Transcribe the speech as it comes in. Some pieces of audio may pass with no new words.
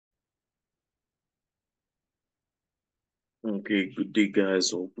Okay, good day, guys.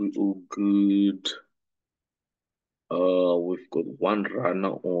 Hope we all good. We've got one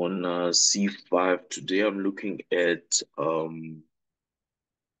runner on C5 today. I'm looking at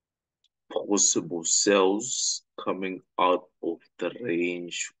possible sells coming out of the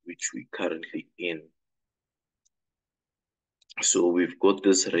range which we currently in. So we've got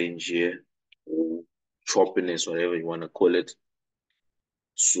this range here, or choppiness, whatever you want to call it.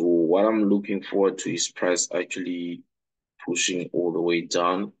 So what I'm looking forward to is price actually pushing all the way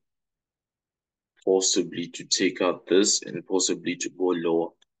down, possibly to take out this and possibly to go lower.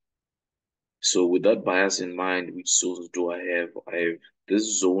 So with that bias in mind, which zones do I have? I have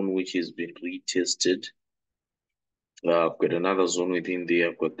this zone which has been retested. I've got another zone within there.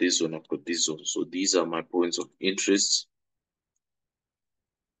 I've got this zone. I've got this zone. So these are my points of interest.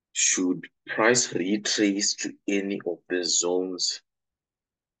 Should price retrace to any of the zones,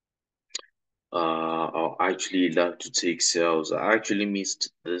 I'll actually like to take sales. I actually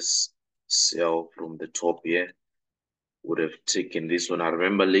missed this sell from the top here. Would have taken this one. I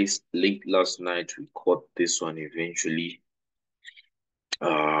remember late last night we caught this one eventually.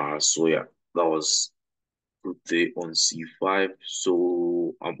 So yeah, that was put there on C5.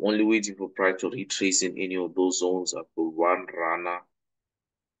 So I'm only waiting for price to retrace in any of those zones. I've got one runner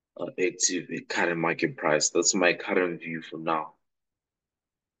active at current market price. That's my current view for now.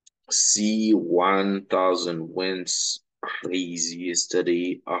 C1000 went crazy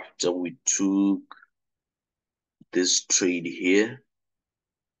yesterday after we took this trade here.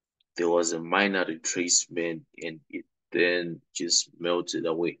 There was a minor retracement and it then just melted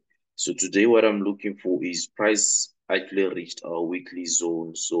away. So today what I'm looking for is price actually reached our weekly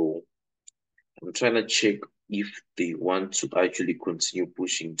zone. So I'm trying to check if they want to actually continue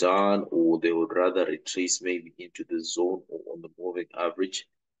pushing down or they would rather retrace maybe into the zone or on the moving average.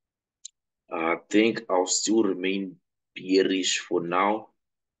 I think I'll still remain bearish for now.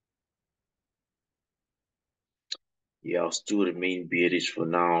 Yeah, I'll still remain bearish for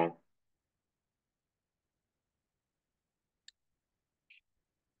now.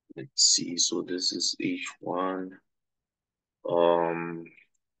 Let's see. So this is H1. Um,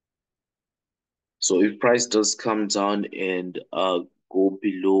 so if price does come down and go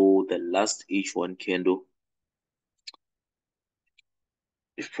below the last H1 candle,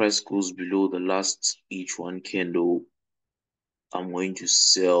 if price goes below the last H1 candle, I'm going to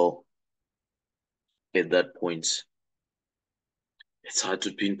sell at that point. It's hard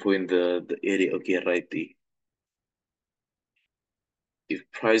to pinpoint the area. Okay, right there.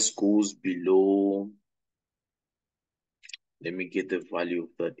 If price goes below, let me get the value of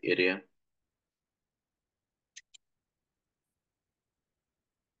that area.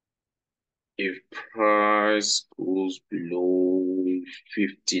 If price goes below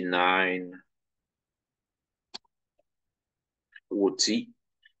 59.40,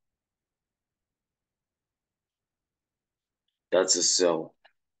 that's a sell.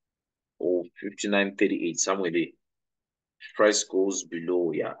 Or 59.38, somewhere there. If price goes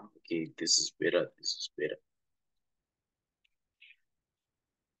below, yeah, okay, this is better. This is better.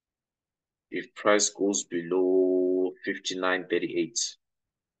 If price goes below 59.38,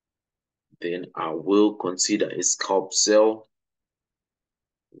 then I will consider a scalp sell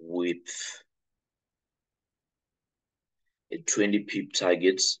with a 20 pip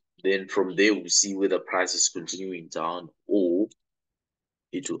target. Then from there, we'll see whether price is continuing down or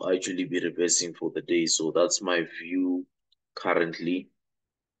it will actually be reversing for the day. So that's my view currently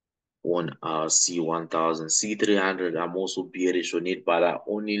on C1000. C300, I'm also bearish on it, but I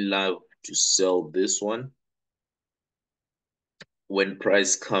only love to sell this one when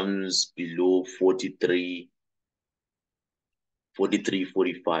price comes below 43, 43,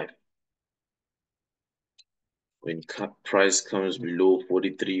 45. When price comes below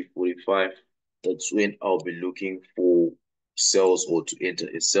 43, 45, that's when I'll be looking for sells or to enter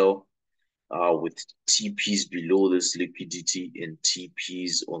a sell with TPs below this liquidity and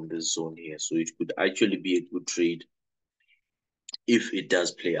TPs on this zone here. So it could actually be a good trade if it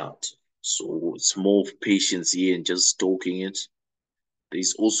does play out. So it's more of patience here and just stalking it.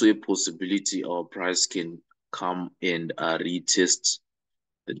 There's also a possibility our price can come and retest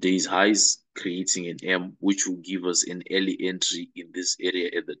the day's highs, creating an M, which will give us an early entry in this area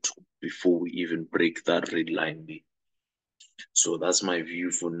at the top before we even break that red line there. So that's my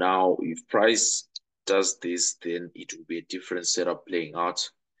view for now. If price does this, then it will be a different setup playing out.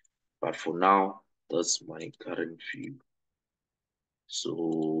 But for now, that's my current view.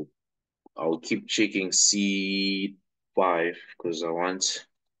 So I'll keep checking C5 because I want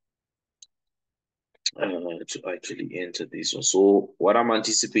to actually enter this one. So what I'm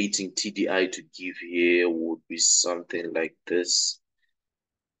anticipating TDI to give here would be something like this,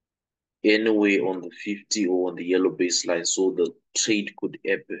 anyway on the 50 or on the yellow baseline. So the trade could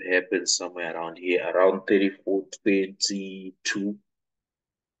happen somewhere around here, around 34.22.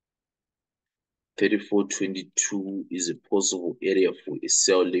 34.22 is a possible area for a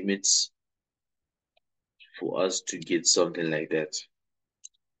sell limits for us to get something like that.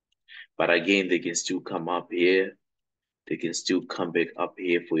 But again, they can still come up here. They can still come back up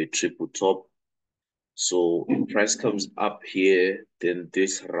here for a triple top. So if price comes up here, then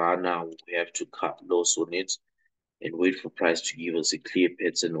this runner will have to cut loss on it and wait for price to give us a clear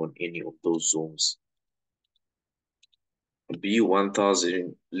pattern on any of those zones.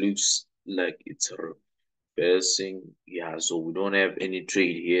 B1000 looks like it's reversing. Yeah, so we don't have any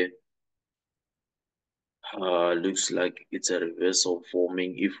trade here. Looks like it's a reversal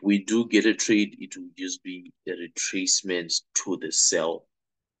forming. If we do get a trade, it will just be a retracement to the sell.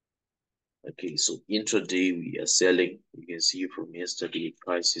 Okay, so intraday we are selling. You can see from yesterday,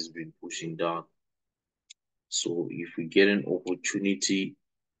 price has been pushing down. So if we get an opportunity,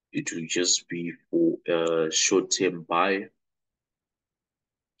 it will just be for a short-term buy.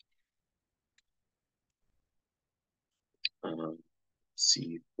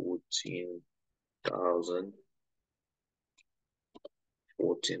 See 14,000.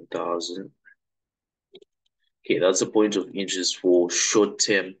 14,000. Okay, that's a point of interest for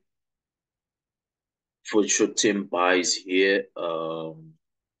short-term buys here.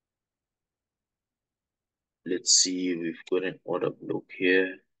 Let's see, we've got an order block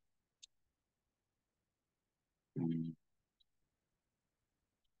here.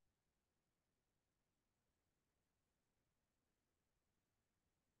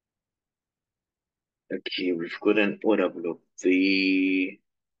 Okay, we've got an order block there.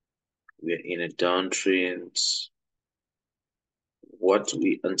 We're in a downtrend. What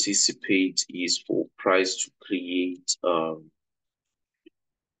we anticipate is for price to create a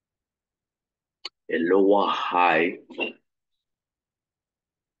lower high.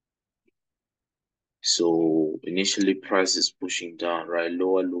 So initially price is pushing down, right?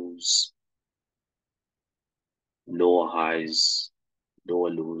 Lower lows, lower highs, lower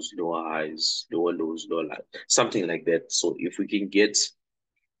lows, lower highs, lower lows, lower highs, something like that. So if we can get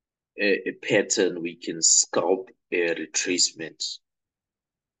a pattern, we can scalp a retracement.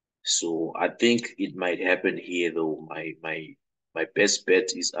 So I think it might happen here though. My best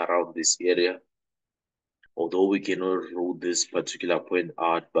bet is around this area. Although we cannot rule this particular point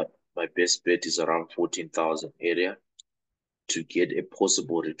out, but my best bet is around 14,000 area to get a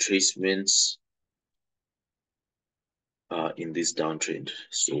possible retracement in this downtrend.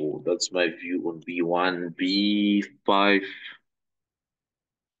 So that's my view on B1. B5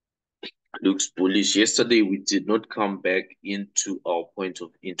 looks bullish. Yesterday we did not come back into our point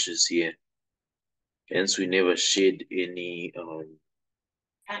of interest here. Hence we never shared any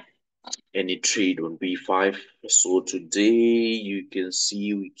trade on B5. So today you can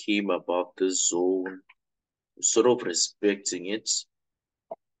see we came above the zone, sort of respecting it.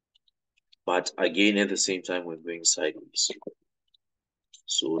 But again, at the same time, we're going sideways.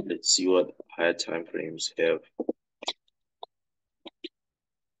 So let's see what higher time frames have.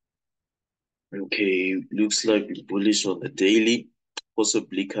 Okay, looks like we're bullish on the daily,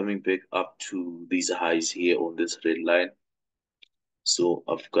 possibly coming back up to these highs here on this red line. So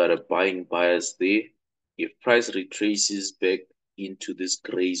I've got a buying bias there. If price retraces back into this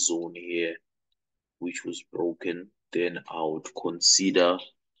gray zone here, which was broken, then I would consider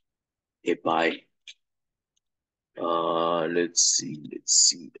a buy. Let's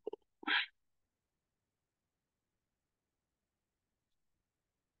see.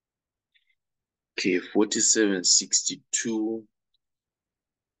 Okay, 47.62.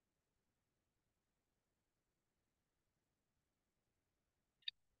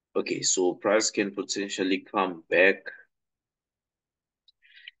 Okay, so price can potentially come back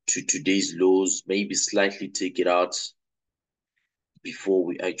to today's lows, maybe slightly take it out before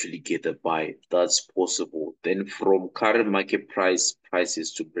we actually get a buy. That's possible. Then from current market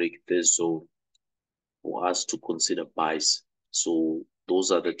prices to break this zone for us to consider buys. So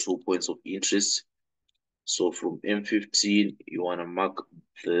those are the 2 points of interest. So from M15, you want to mark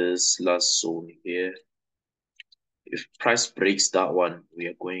this last zone here. If price breaks that one, we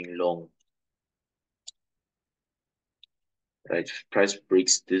are going long. Right, if price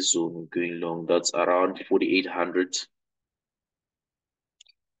breaks this zone, we're going long. That's around 4,800.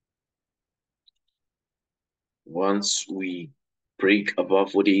 Once we break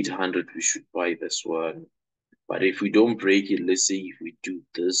above 4,800, we should buy this one. But if we don't break it, let's say if we do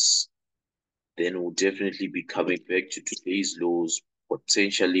this, then we'll definitely be coming back to today's lows,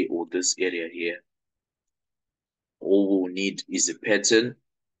 potentially, or this area here. All we'll need is a pattern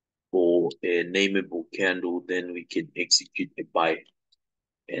or a nameable candle, then we can execute a buy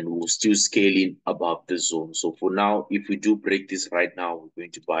and we'll still scale in above the zone. So for now, if we do break this right now, we're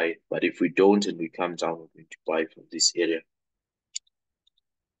going to buy it. But if we don't and we come down, we're going to buy from this area.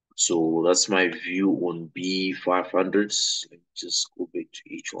 So that's my view on B500s. Let me just go back to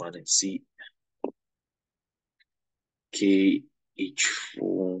each one and see. Okay, each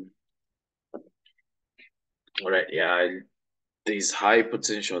four. All right, yeah, there's high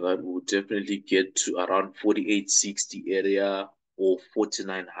potential that we'll definitely get to around 4860 area or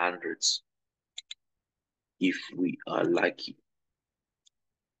 4900s if we are lucky.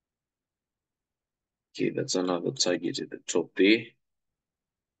 Okay, that's another target at the top there.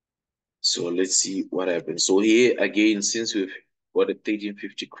 So let's see what happens. So here again, since we've got a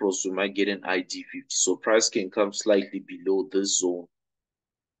 1350 cross, we might get an ID50. So price can come slightly below this zone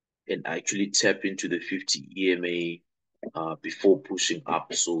and actually tap into the 50 EMA before pushing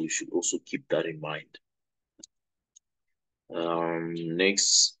up. So we should also keep that in mind.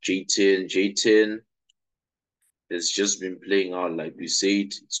 Next, J10. J10 has just been playing out like we said.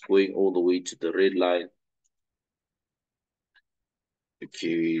 It's going all the way to the red line.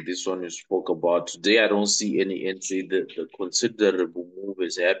 Okay, this one we spoke about. Today, I don't see any entry. The considerable move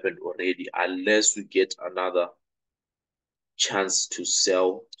has happened already, unless we get another chance to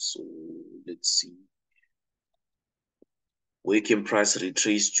sell. So let's see. Where can price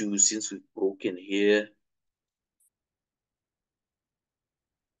retrace to since we've broken here?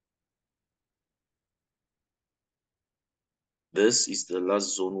 This is the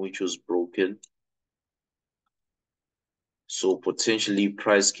last zone which was broken. So potentially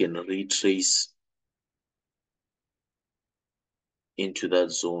price can retrace into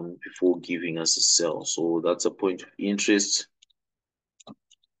that zone before giving us a sell. So that's a point of interest.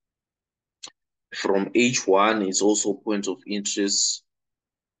 From H1, it's also a point of interest.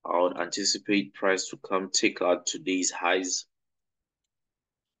 I would anticipate price to come take out today's highs,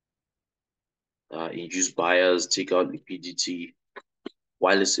 induce buyers, take out liquidity,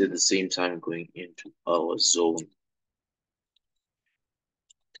 while it's at the same time going into our zone.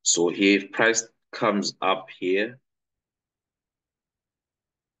 So here, if price comes up here,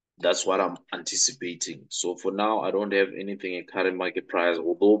 that's what I'm anticipating. So for now, I don't have anything in current market price,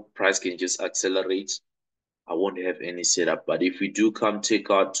 although price can just accelerate. I won't have any setup. But if we do come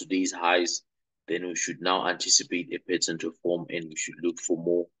take out today's highs, then we should now anticipate a pattern to form and we should look for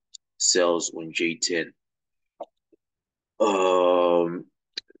more sells on J10.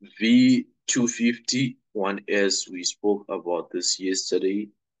 V250 1S, we spoke about this yesterday.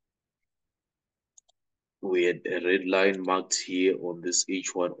 We had a red line marked here on this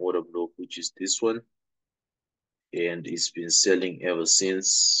H1 order block, which is this one. And it's been selling ever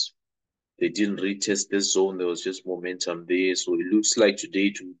since. They didn't retest this zone. There was just momentum there. So it looks like today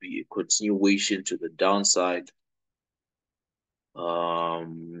it will be a continuation to the downside.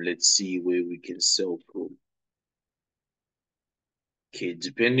 Let's see where we can sell from. Okay,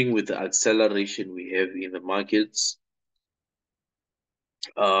 depending with the acceleration we have in the markets,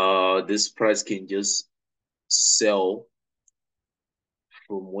 this price can just sell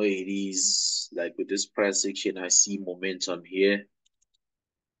from where it is. Like with this price section, I see momentum here.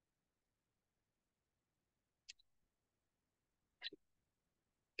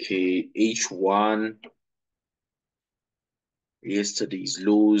 Okay, H1, yesterday's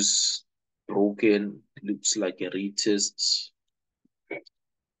lows broken, looks like a retest.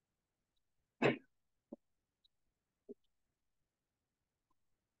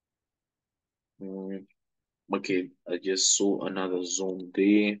 Okay, I just saw another zone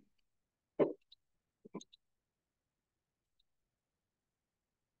there.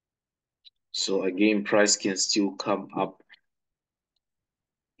 So again, price can still come up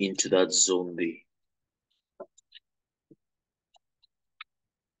into that zone there.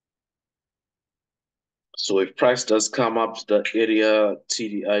 So if price does come up to that area,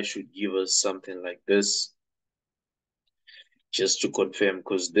 TDI should give us something like this. Just to confirm,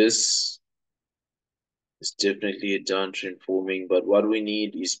 because this is definitely a downtrend forming, but what we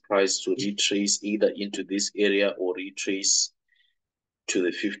need is price to retrace either into this area or retrace to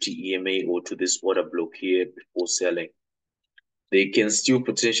the 50 EMA or to this order block here before selling. They can still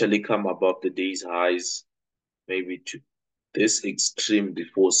potentially come above the day's highs, maybe to this extreme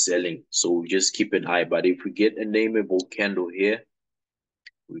before selling. So just keep an eye. But if we get a nameable candle here,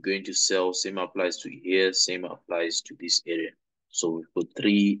 we're going to sell. Same applies to here, same applies to this area. So we've got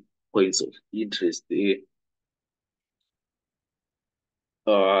 3 points of interest there.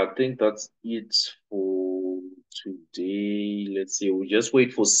 I think that's it for today. Let's see. We just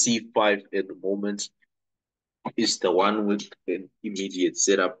wait for C5 at the moment. It's the one with an immediate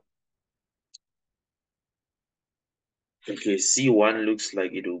setup. Okay, C1 looks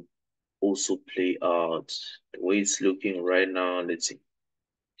like it'll also play out the way it's looking right now. Let's see.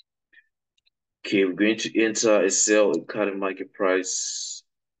 Okay, we're going to enter a sell at current market price.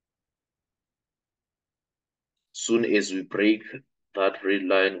 Soon as we break that red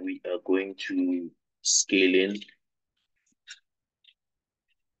line, we are going to scale in.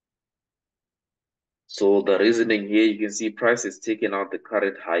 So the reasoning here, you can see price is taking out the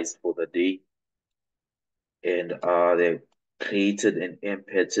current highs for the day, and they created an M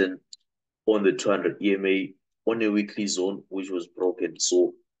pattern on the 200 EMA on a weekly zone, which was broken.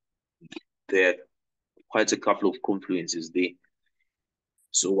 So there are quite a couple of confluences there.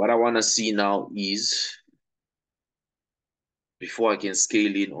 So what I want to see now is, before I can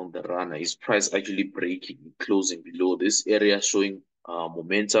scale in on the runner, is price actually breaking, closing below this area, showing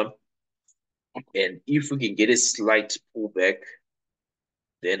momentum. And if we can get a slight pullback,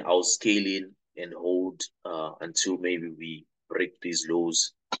 then I'll scale in and hold until maybe we break these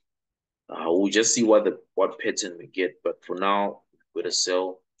lows. We'll just see what pattern we get. But for now, we're gonna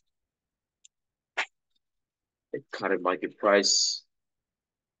sell at current market price.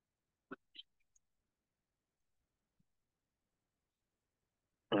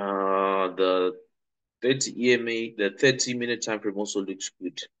 The 30 EMA, the 30-minute time frame also looks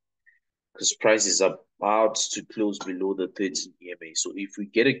good because price is about to close below the 13 EMA. So if we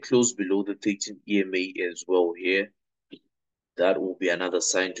get it close below the 13 EMA as well here, that will be another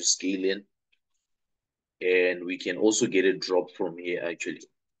sign to scale in. And we can also get a drop from here actually.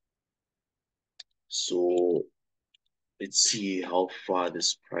 So let's see how far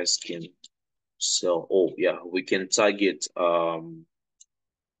this price can sell. Oh yeah, we can target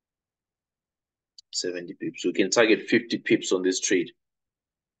 70 pips. We can target 50 pips on this trade.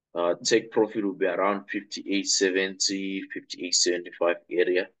 Take profit will be around 58.70, 58.75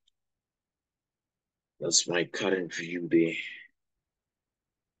 area. That's my current view there.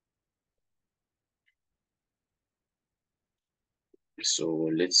 So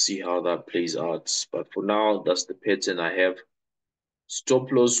let's see how that plays out. But for now, that's the pattern I have.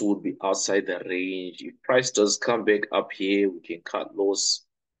 Stop loss would be outside the range. If price does come back up here, we can cut loss,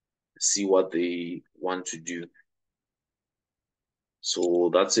 see what they want to do.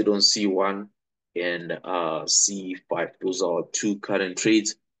 So that's it on C1 and C5. Those are our two current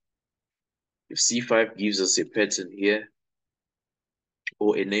trades. If C5 gives us a pattern here,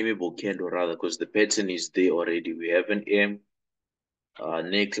 or a nameable candle rather, because the pattern is there already. We have an M,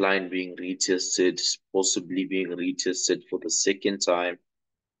 neckline being retested, possibly being retested for the second time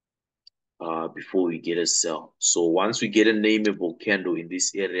before we get a sell. So once we get a nameable candle in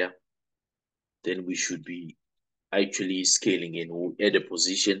this area, then we should be actually scaling in. We'll add a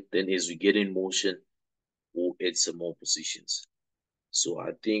position. Then as we get in motion, we'll add some more positions. So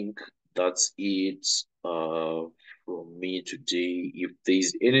I think that's it from me today. If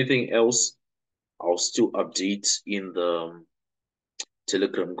there's anything else, I'll still update in the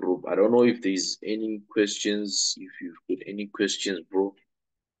Telegram group. I don't know if there's any questions. If you've got any questions, bro,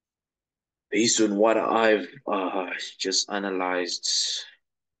 based on what I've just analyzed.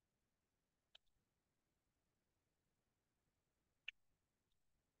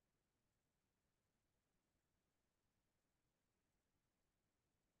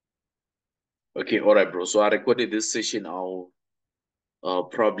 Okay, all right, bro. So I recorded this session. I'll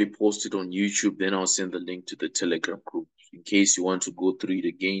probably post it on YouTube. Then I'll send the link to the Telegram group in case you want to go through it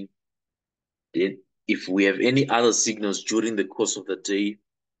again. Then, if we have any other signals during the course of the day,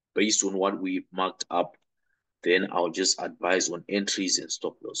 based on what we marked up, then I'll just advise on entries and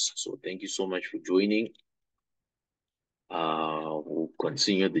stop loss. So thank you so much for joining. We'll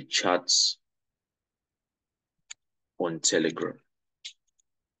continue the chats on Telegram.